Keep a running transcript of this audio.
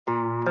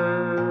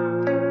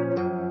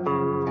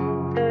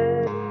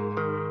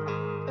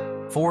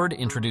Ford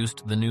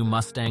introduced the new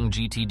Mustang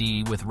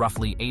GTD with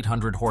roughly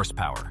 800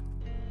 horsepower.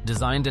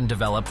 Designed and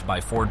developed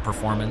by Ford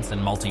Performance and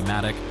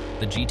Multimatic,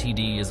 the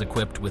GTD is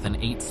equipped with an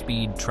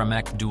 8-speed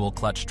Tremec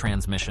dual-clutch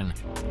transmission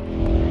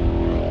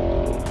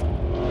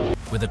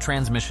with a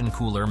transmission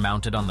cooler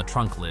mounted on the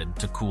trunk lid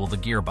to cool the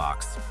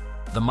gearbox.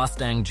 The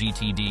Mustang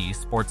GTD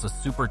sports a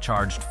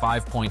supercharged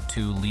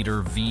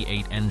 5.2-liter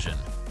V8 engine.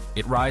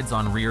 It rides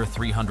on rear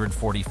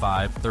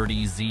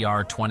 345/30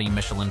 ZR20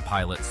 Michelin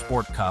Pilot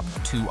Sport Cup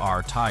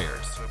 2R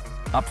tires.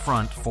 Up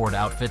front, Ford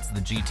outfits the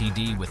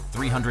GTD with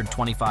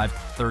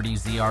 325/30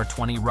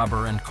 ZR20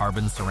 rubber and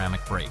carbon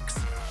ceramic brakes.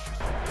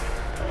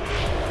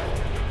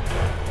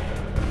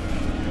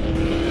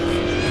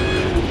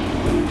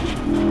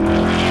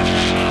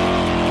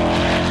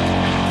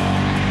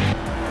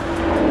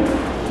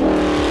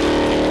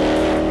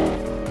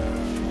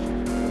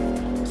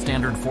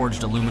 Standard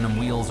forged aluminum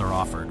wheels are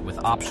offered, with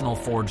optional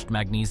forged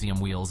magnesium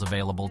wheels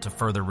available to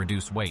further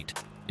reduce weight.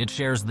 It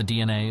shares the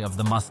DNA of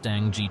the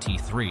Mustang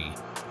GT3,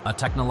 a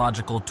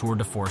technological tour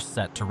de force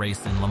set to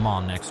race in Le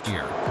Mans next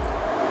year.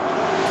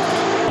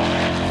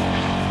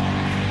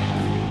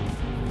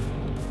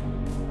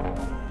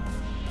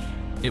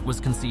 It was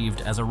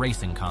conceived as a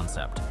racing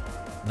concept.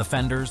 The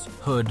fenders,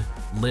 hood,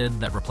 lid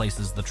that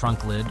replaces the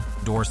trunk lid,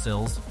 door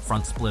sills,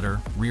 front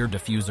splitter, rear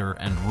diffuser,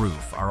 and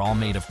roof are all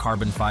made of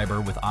carbon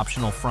fiber with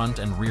optional front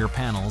and rear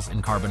panels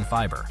in carbon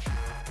fiber,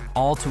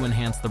 all to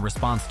enhance the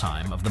response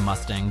time of the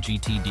Mustang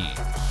GTD.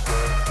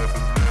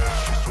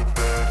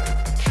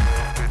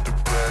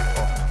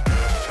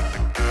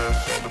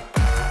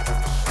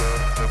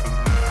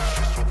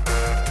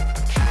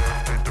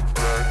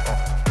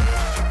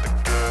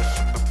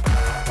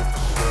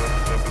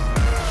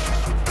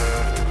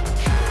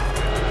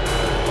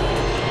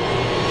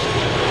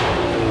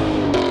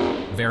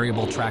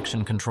 Variable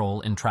traction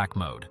control in track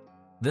mode.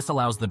 This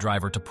allows the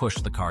driver to push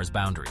the car's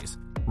boundaries.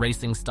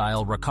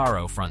 Racing-style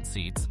Recaro front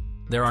seats.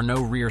 There are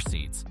no rear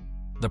seats.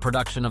 The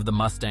production of the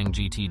Mustang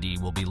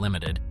GTD will be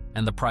limited,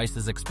 and the price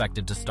is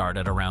expected to start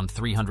at around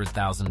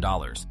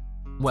 $300,000.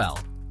 Well,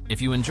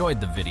 if you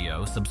enjoyed the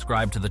video,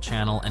 subscribe to the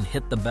channel and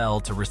hit the bell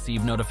to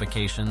receive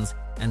notifications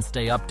and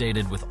stay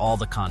updated with all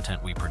the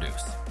content we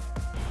produce.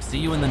 See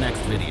you in the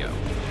next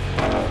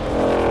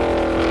video.